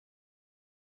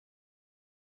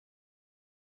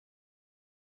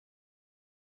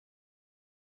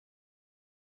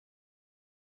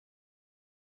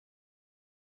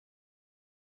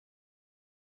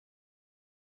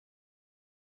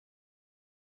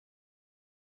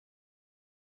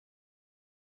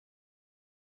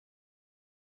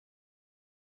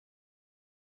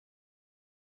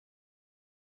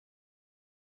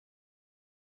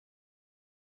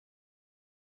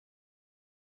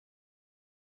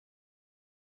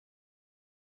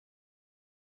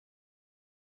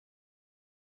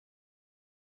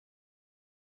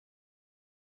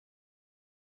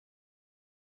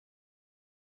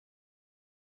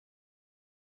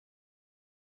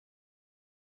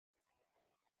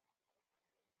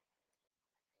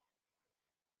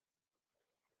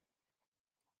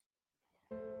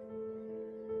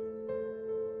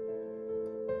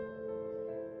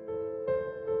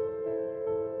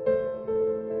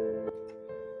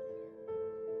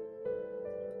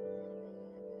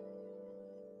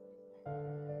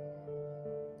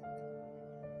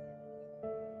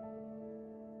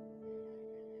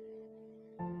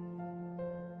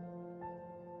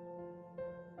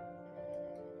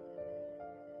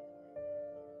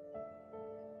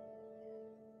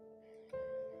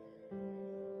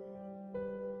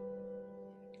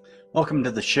Welcome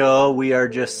to the show. We are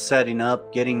just setting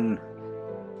up, getting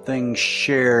things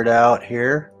shared out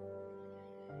here.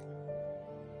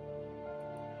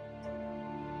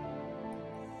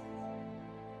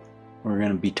 We're going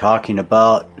to be talking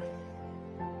about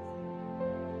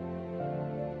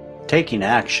taking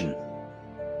action.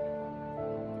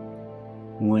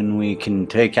 When we can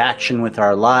take action with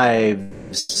our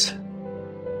lives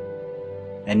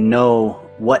and know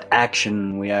what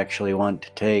action we actually want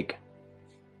to take,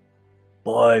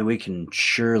 boy, we can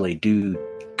surely do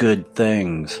good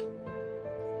things.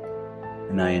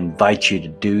 And I invite you to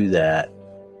do that.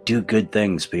 Do good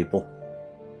things, people.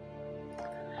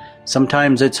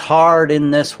 Sometimes it's hard in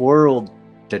this world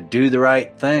to do the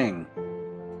right thing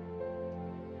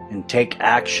and take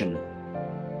action.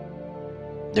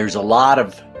 There's a lot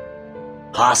of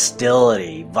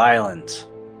hostility, violence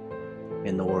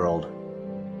in the world.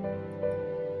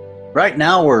 Right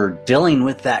now we're dealing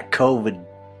with that COVID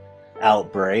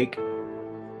outbreak.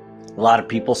 A lot of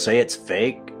people say it's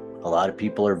fake. A lot of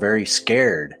people are very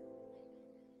scared.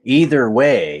 Either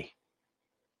way,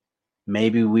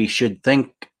 maybe we should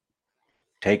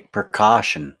take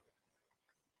precaution.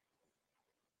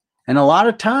 And a lot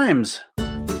of times,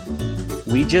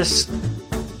 we just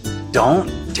don't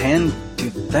tend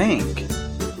to think.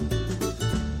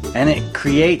 And it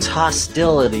creates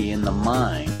hostility in the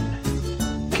mind,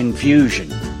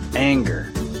 confusion, anger.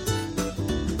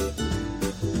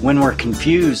 When we're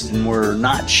confused and we're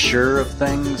not sure of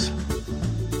things,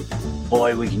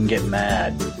 boy, we can get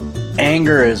mad.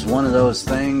 Anger is one of those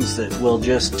things that will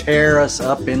just tear us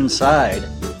up inside.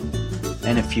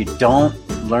 And if you don't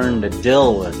learn to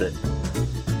deal with it,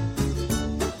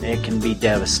 it can be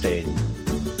devastating.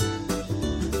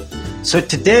 So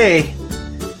today,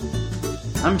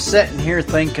 I'm sitting here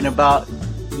thinking about,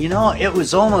 it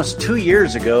was almost 2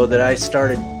 years ago that I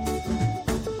started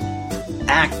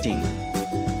acting.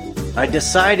 I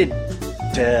decided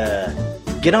to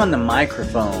get on the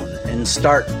microphone and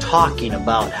start talking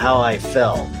about how I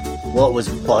felt, what was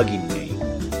bugging me.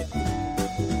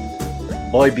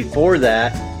 Boy, before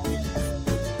that,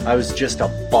 I was just a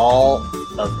ball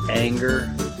of anger,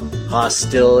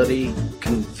 hostility,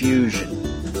 confusion.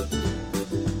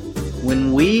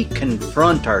 When we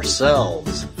confront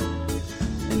ourselves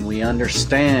and we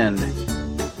understand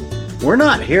we're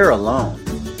not here alone,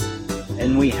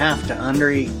 and we have to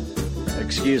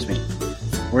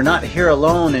we're not here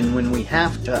alone, and when we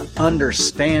have to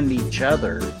understand each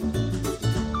other,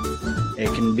 it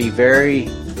can be very,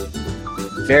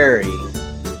 very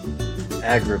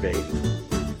aggravating.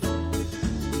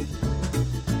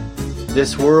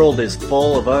 This world is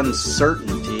full of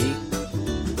uncertainty,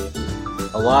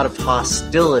 a lot of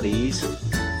hostilities,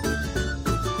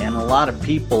 and a lot of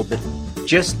people that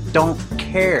just don't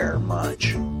care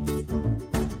much.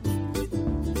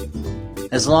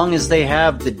 As long as they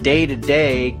have the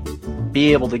day-to-day,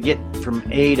 be able to get from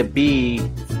A to B,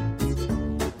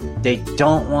 they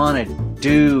don't want to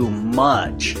do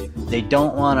much. They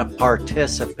don't want to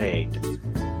participate.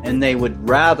 And they would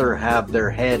rather have their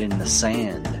head in the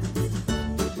sand.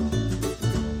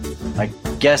 I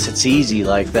guess it's easy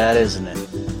like that, isn't it?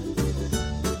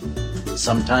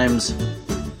 Sometimes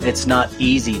it's not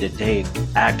easy to take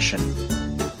action.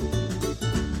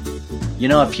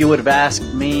 If you would have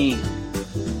asked me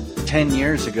 10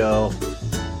 years ago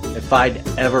if I'd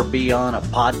ever be on a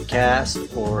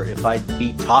podcast or if I'd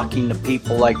be talking to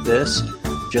people like this,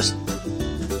 just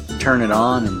turn it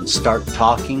on and start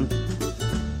talking,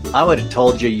 I would have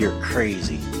told you you're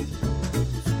crazy.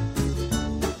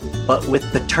 But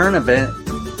with the turn of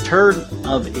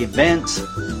events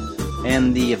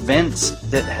and the events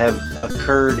that have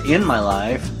occurred in my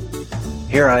life,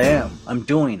 here I am. I'm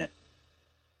doing it.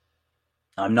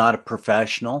 I'm not a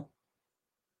professional.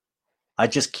 I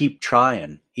just keep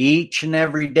trying. Each and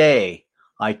every day,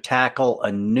 I tackle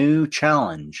a new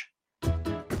challenge.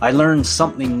 I learn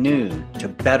something new to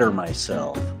better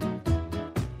myself.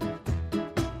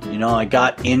 I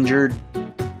got injured,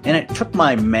 and it took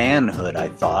my manhood, I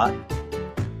thought.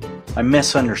 I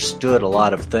misunderstood a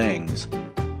lot of things.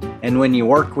 And when you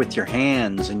work with your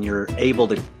hands and you're able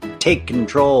to take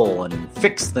control and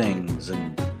fix things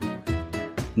and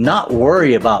not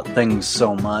worry about things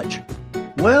so much,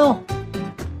 well,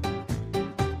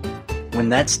 when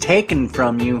that's taken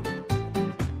from you,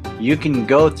 you can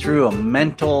go through a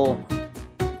mental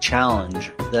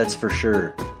challenge, that's for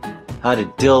sure. How to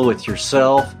deal with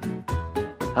yourself,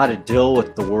 how to deal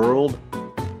with the world.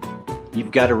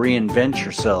 You've got to reinvent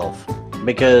yourself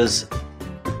because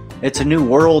it's a new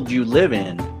world you live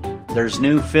in. There's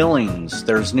new feelings,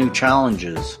 there's new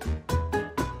challenges.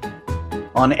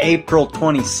 On April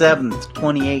 27th,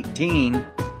 2018,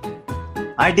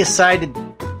 I decided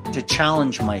to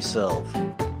challenge myself,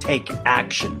 take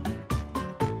action.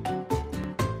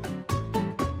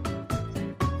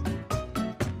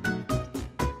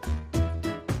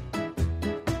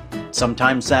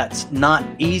 Sometimes that's not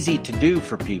easy to do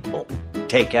for people,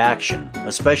 take action,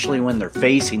 especially when they're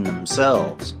facing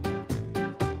themselves.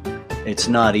 It's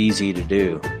not easy to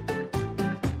do.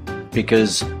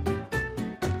 Because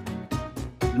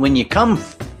when you come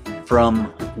from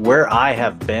where I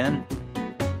have been,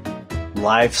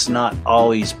 life's not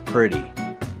always pretty.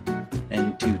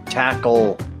 And to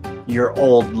tackle your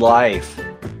old life,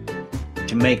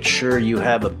 to make sure you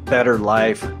have a better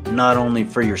life, not only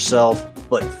for yourself,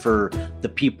 but for the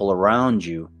people around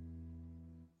you,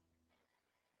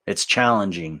 it's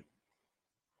challenging.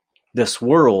 This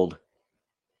world,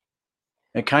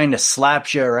 it kind of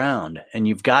slaps you around, and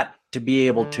you've got to be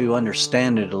able to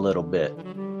understand it a little bit.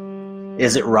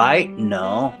 Is it right?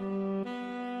 No.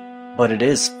 But it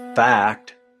is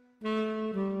fact.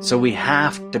 So we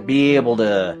have to be able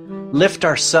to lift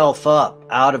ourselves up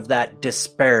out of that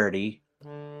disparity.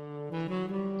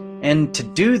 And to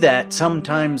do that,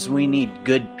 sometimes we need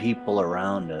good people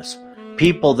around us.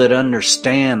 People that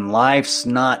understand life's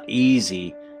not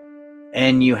easy,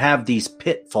 and you have these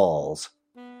pitfalls.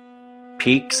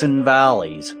 Peaks and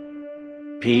valleys.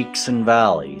 Peaks and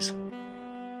valleys.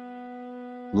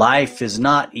 Life is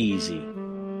not easy.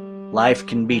 Life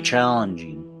can be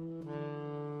challenging.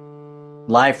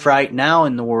 Life right now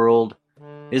in the world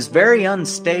is very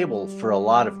unstable for a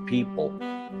lot of people.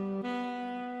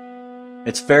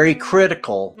 It's very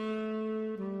critical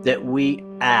that we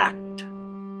act.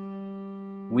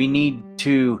 We need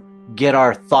to get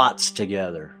our thoughts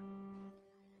together.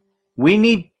 We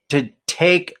need to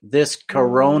take this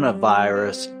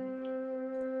coronavirus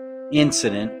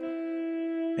incident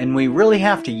and we really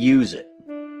have to use it.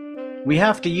 We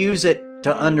have to use it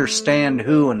to understand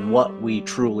who and what we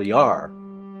truly are.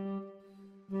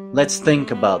 Let's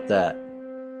think about that.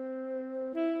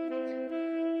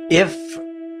 If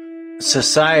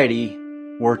society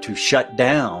were to shut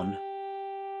down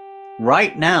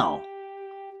right now,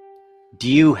 do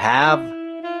you have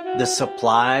the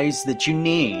supplies that you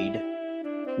need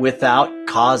without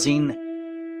causing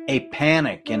a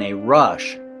panic and a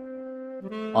rush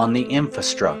on the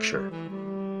infrastructure?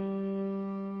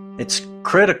 It's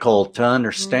critical to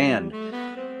understand.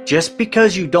 Just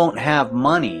because you don't have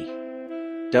money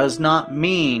does not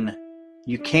mean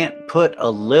you can't put a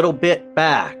little bit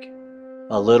back,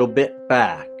 a little bit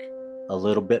back, a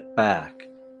little bit back.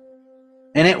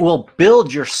 And it will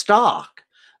build your stock.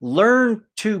 Learn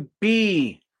to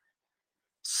be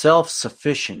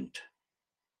self-sufficient.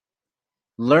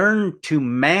 Learn to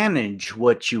manage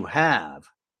what you have.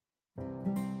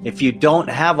 If you don't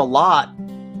have a lot,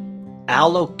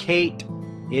 allocate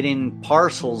it in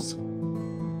parcels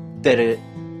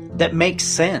that makes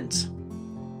sense.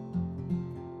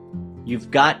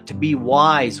 You've got to be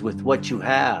wise with what you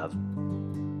have.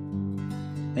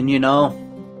 And you know,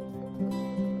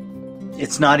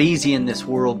 it's not easy in this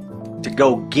world to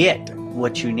go get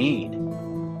what you need.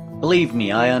 Believe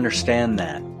me, I understand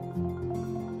that.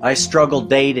 I struggle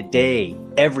day to day,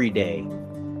 every day.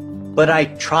 But I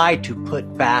try to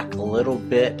put back a little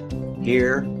bit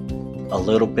here, a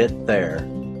little bit there.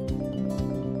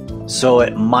 So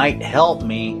it might help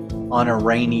me on a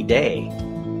rainy day.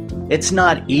 It's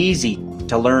not easy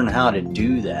to learn how to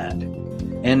do that.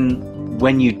 And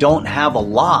when you don't have a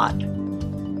lot,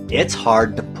 it's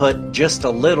hard to put just a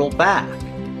little back.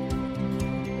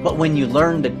 But when you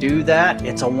learn to do that,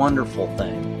 it's a wonderful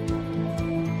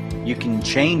thing. You can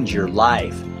change your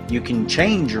life. You can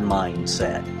change your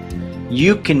mindset.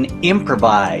 You can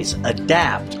improvise,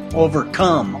 adapt,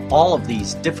 overcome all of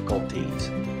these difficulties.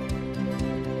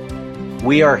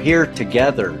 We are here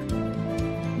together.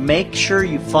 Make sure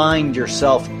you find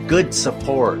yourself good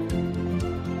support.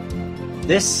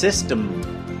 This system,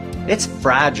 it's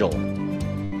fragile.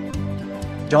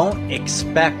 Don't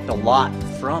expect a lot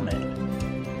from it.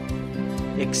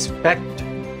 Expect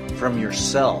from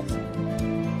yourself.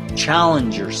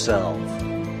 Challenge yourself.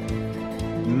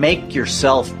 Make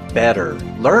yourself better.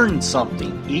 Learn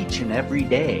something each and every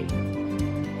day.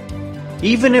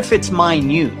 Even if it's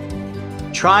minute,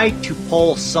 try to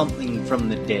pull something from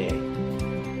the day.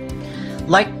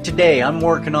 Like today, I'm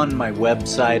working on my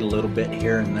website a little bit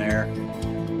here and there.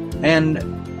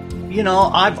 And, you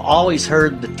know, I've always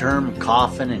heard the term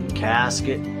coffin and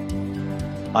casket.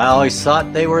 I always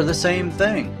thought they were the same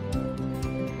thing.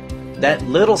 That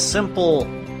little simple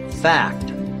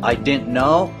fact I didn't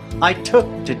know, I took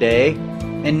today,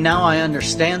 and now I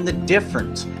understand the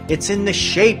difference. It's in the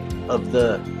shape of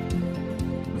the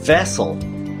vessel.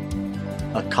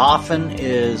 A coffin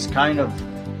is kind of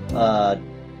a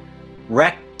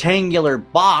rectangular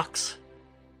box,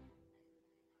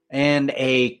 and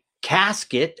a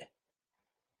casket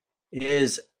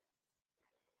is,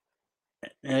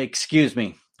 excuse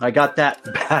me, I got that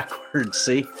backwards,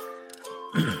 see?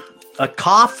 A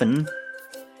coffin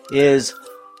is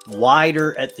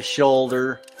wider at the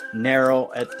shoulder,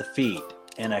 narrow at the feet,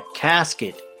 and a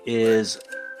casket is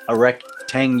a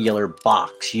rectangular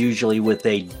box, usually with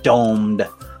a domed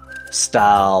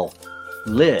style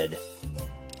lid.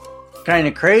 Kind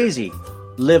of crazy.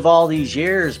 Live all these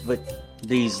years, but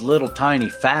these little tiny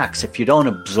facts, if you don't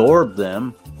absorb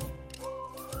them,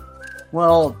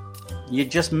 well, you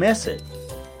just miss it.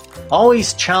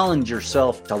 Always challenge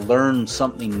yourself to learn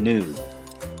something new.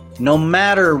 No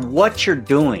matter what you're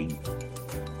doing,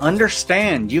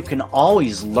 understand you can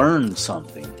always learn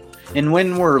something. And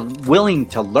when we're willing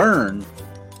to learn,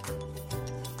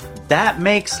 that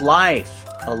makes life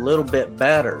a little bit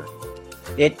better.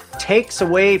 It takes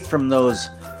away from those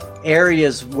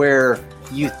areas where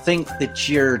you think that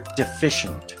you're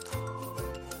deficient.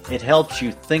 It helps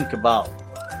you think about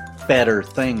better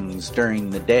things during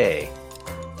the day.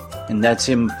 And that's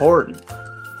important.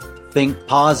 Think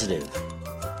positive.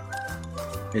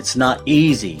 It's not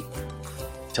easy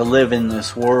to live in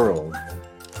this world.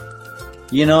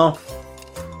 You know,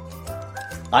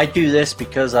 I do this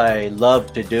because I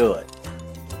love to do it.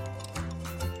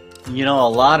 You know, a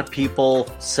lot of people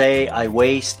say I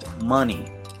waste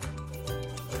money.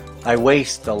 I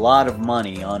waste a lot of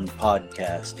money on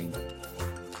podcasting.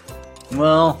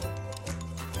 Well,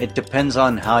 it depends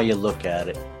on how you look at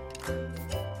it.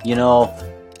 You know,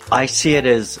 I see it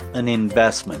as an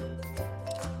investment.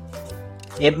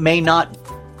 It may not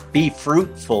be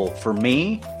fruitful for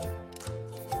me,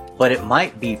 but it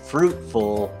might be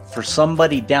fruitful for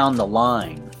somebody down the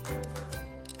line.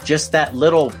 Just that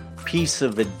little piece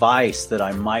of advice that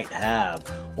I might have,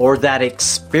 or that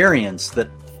experience that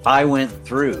I went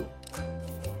through,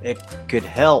 it could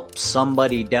help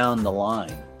somebody down the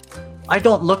line. I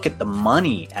don't look at the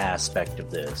money aspect of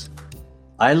this.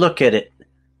 I look at it,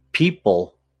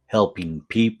 people helping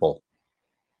people.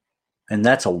 And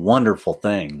that's a wonderful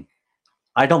thing.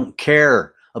 I don't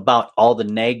care about all the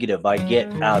negative I get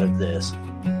out of this,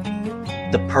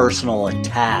 the personal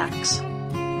attacks.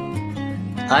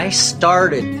 I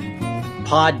started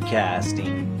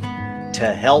podcasting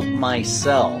to help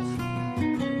myself,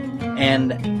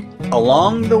 and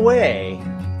along the way,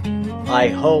 I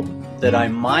hope that I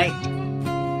might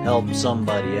help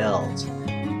somebody else.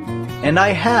 And I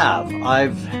have.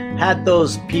 I've had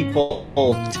those people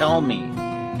tell me,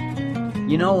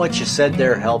 you know, what you said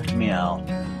there helped me out.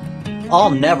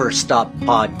 I'll never stop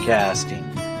podcasting.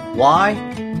 Why?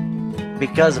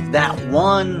 Because of that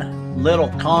one little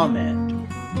comment.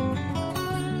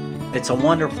 It's a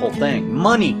wonderful thing.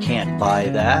 Money can't buy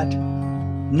that.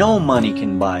 No money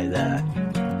can buy that.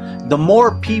 The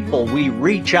more people we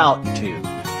reach out to,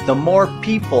 the more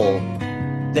people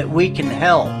that we can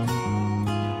help,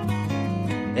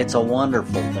 it's a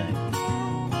wonderful thing.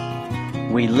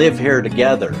 We live here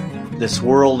together. This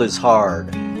world is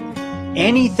hard.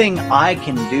 Anything I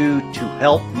can do to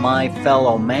help my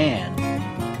fellow man,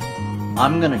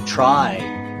 I'm going to try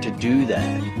to do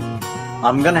that.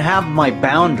 I'm going to have my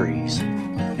boundaries,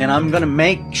 and I'm going to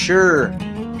make sure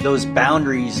those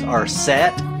boundaries are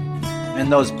set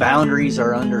and those boundaries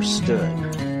are understood.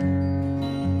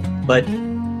 But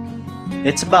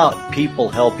it's about people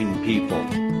helping people.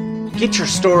 Get your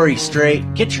story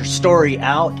straight. Get your story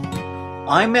out.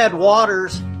 I'm Ed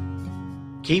Waters,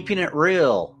 keeping it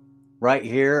real right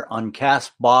here on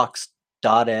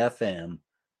Castbox.fm.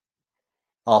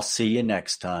 I'll see you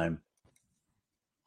next time.